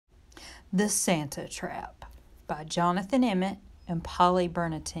The Santa Trap by Jonathan Emmett and Polly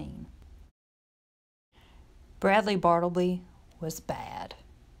Bernatene. Bradley Bartleby was bad.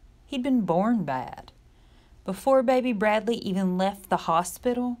 He'd been born bad. Before baby Bradley even left the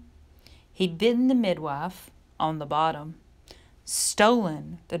hospital, he'd bitten the midwife on the bottom,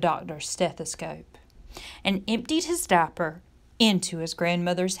 stolen the doctor's stethoscope, and emptied his diaper into his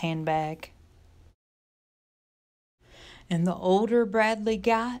grandmother's handbag. And the older Bradley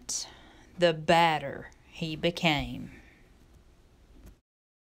got, the badder he became.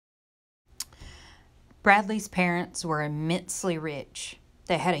 Bradley's parents were immensely rich.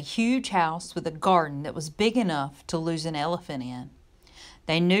 They had a huge house with a garden that was big enough to lose an elephant in.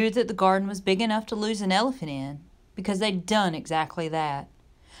 They knew that the garden was big enough to lose an elephant in because they'd done exactly that.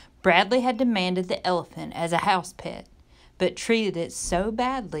 Bradley had demanded the elephant as a house pet, but treated it so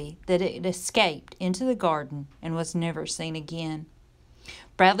badly that it escaped into the garden and was never seen again.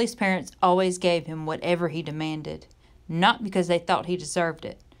 Bradley's parents always gave him whatever he demanded, not because they thought he deserved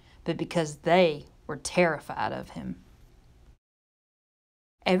it, but because they were terrified of him.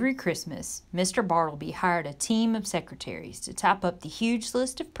 Every Christmas, Mr. Bartleby hired a team of secretaries to type up the huge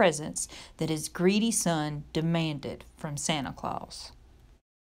list of presents that his greedy son demanded from Santa Claus.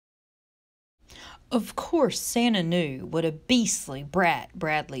 Of course, Santa knew what a beastly brat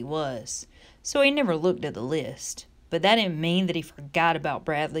Bradley was, so he never looked at the list. But that didn't mean that he forgot about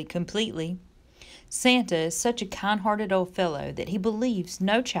Bradley completely. Santa is such a kind-hearted old fellow that he believes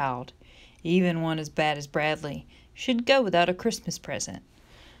no child, even one as bad as Bradley, should go without a Christmas present.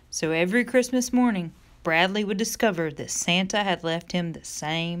 So every Christmas morning, Bradley would discover that Santa had left him the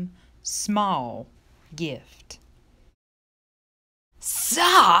same small gift.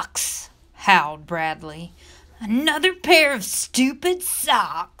 "Socks!" howled Bradley. "Another pair of stupid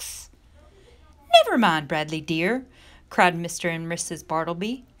socks!" "Never mind, Bradley dear," cried Mr. and Mrs.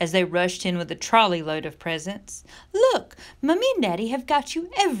 Bartleby as they rushed in with a trolley load of presents. "Look, Mummy and Daddy have got you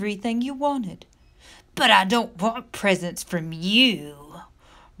everything you wanted." "But I don't want presents from you,"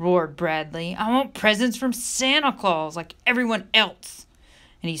 roared Bradley. "I want presents from Santa Claus like everyone else."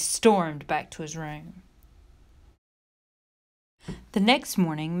 And he stormed back to his room. The next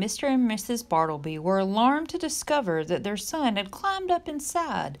morning, Mr. and Mrs. Bartleby were alarmed to discover that their son had climbed up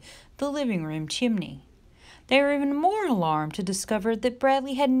inside the living room chimney. They were even more alarmed to discover that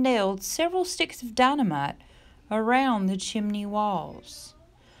Bradley had nailed several sticks of dynamite around the chimney walls.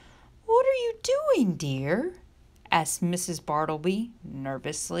 "What are you doing, dear?" asked Mrs. Bartleby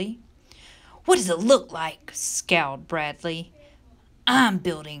nervously. "What does it look like?" scowled Bradley. "I'm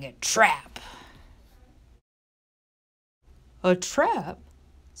building a trap." "A trap?"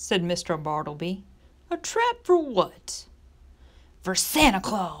 said Mr. Bartleby. "A trap for what?" "For Santa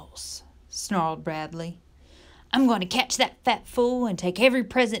Claus," snarled Bradley. "I'm going to catch that fat fool and take every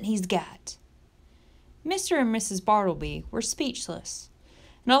present he's got." Mr. and Mrs. Bartleby were speechless.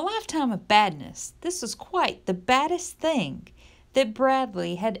 In a lifetime of badness, this was quite the baddest thing that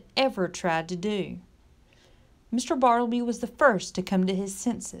Bradley had ever tried to do. Mr. Bartleby was the first to come to his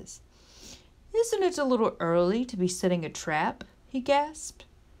senses. "Isn't it a little early to be setting a trap?" he gasped.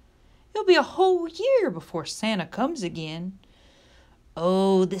 "It'll be a whole year before Santa comes again."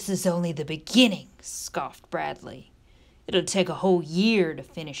 "Oh, this is only the beginning," scoffed Bradley. "It'll take a whole year to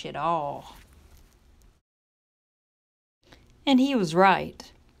finish it all." And he was right.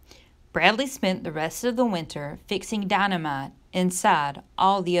 Bradley spent the rest of the winter fixing dynamite inside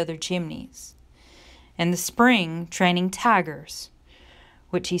all the other chimneys, and the spring training tigers,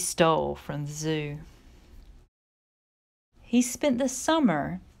 which he stole from the zoo. He spent the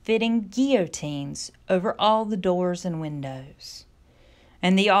summer fitting guillotines over all the doors and windows,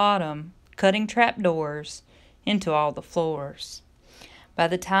 and the autumn cutting trapdoors into all the floors. By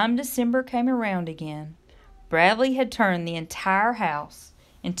the time December came around again, Bradley had turned the entire house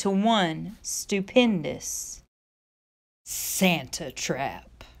into one stupendous Santa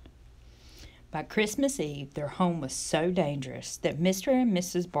trap. By Christmas Eve, their home was so dangerous that Mr. and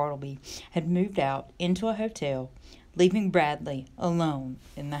Mrs. Bartleby had moved out into a hotel, leaving Bradley alone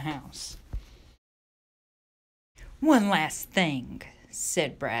in the house. "One last thing,"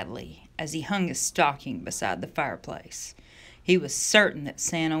 said Bradley as he hung his stocking beside the fireplace. He was certain that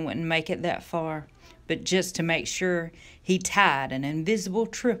Santa wouldn't make it that far, but just to make sure, he tied an invisible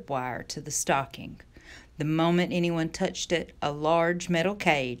tripwire to the stocking. The moment anyone touched it, a large metal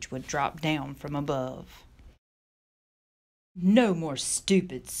cage would drop down from above. "No more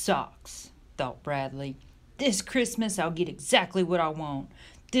stupid socks," thought Bradley. "This Christmas I'll get exactly what I want.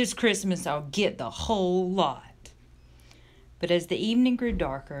 This Christmas I'll get the whole lot." But as the evening grew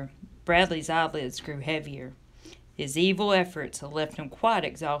darker, Bradley's eyelids grew heavier. His evil efforts had left him quite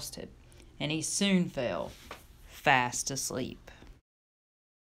exhausted, and he soon fell fast asleep.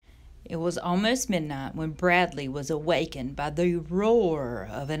 It was almost midnight when Bradley was awakened by the roar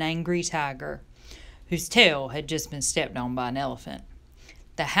of an angry tiger, whose tail had just been stepped on by an elephant.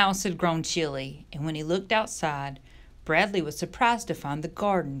 The house had grown chilly, and when he looked outside, Bradley was surprised to find the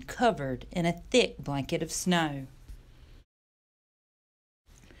garden covered in a thick blanket of snow.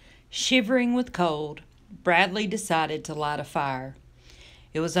 Shivering with cold, Bradley decided to light a fire.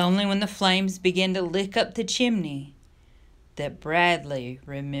 It was only when the flames began to lick up the chimney that Bradley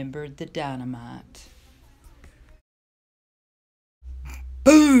remembered the dynamite.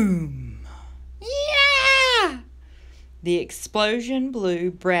 Boom! Yeah! The explosion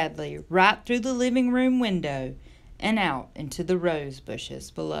blew Bradley right through the living room window and out into the rose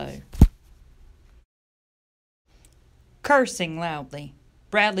bushes below. Cursing loudly,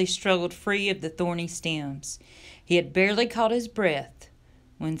 Bradley struggled free of the thorny stems. He had barely caught his breath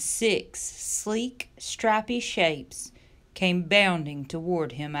when 6 sleek, stripy shapes came bounding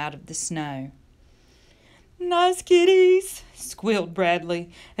toward him out of the snow. "Nice kitties," squealed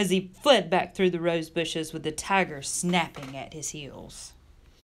Bradley as he fled back through the rose bushes with the tiger snapping at his heels.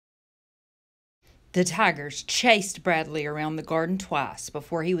 The tigers chased Bradley around the garden twice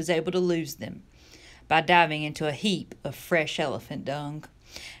before he was able to lose them by diving into a heap of fresh elephant dung,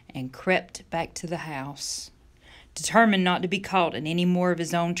 and crept back to the house. Determined not to be caught in any more of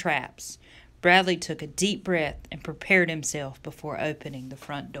his own traps, Bradley took a deep breath and prepared himself before opening the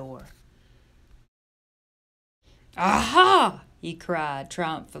front door. "Aha!" he cried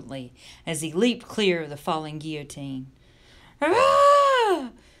triumphantly as he leaped clear of the falling guillotine.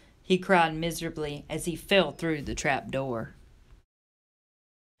 "Ah!" he cried miserably as he fell through the trap door.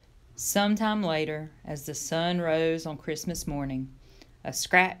 Sometime later, as the sun rose on Christmas morning, a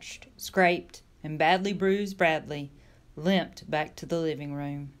scratched, scraped, and badly bruised Bradley limped back to the living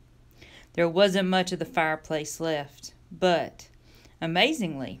room. There wasn't much of the fireplace left, but,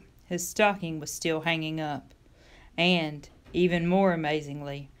 amazingly, his stocking was still hanging up. And, even more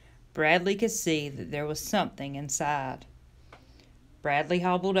amazingly, Bradley could see that there was something inside. Bradley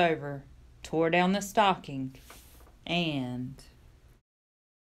hobbled over, tore down the stocking, and...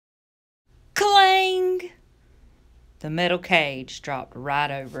 clang! The metal cage dropped right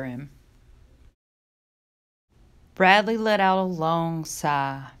over him. Bradley let out a long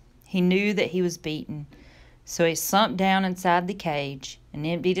sigh. He knew that he was beaten, so he slumped down inside the cage and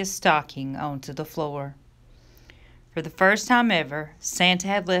emptied his stocking onto the floor. For the first time ever, Santa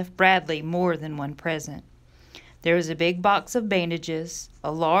had left Bradley more than one present. There was a big box of bandages,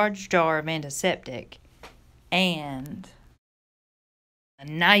 a large jar of antiseptic, and a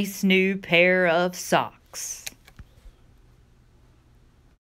nice new pair of socks.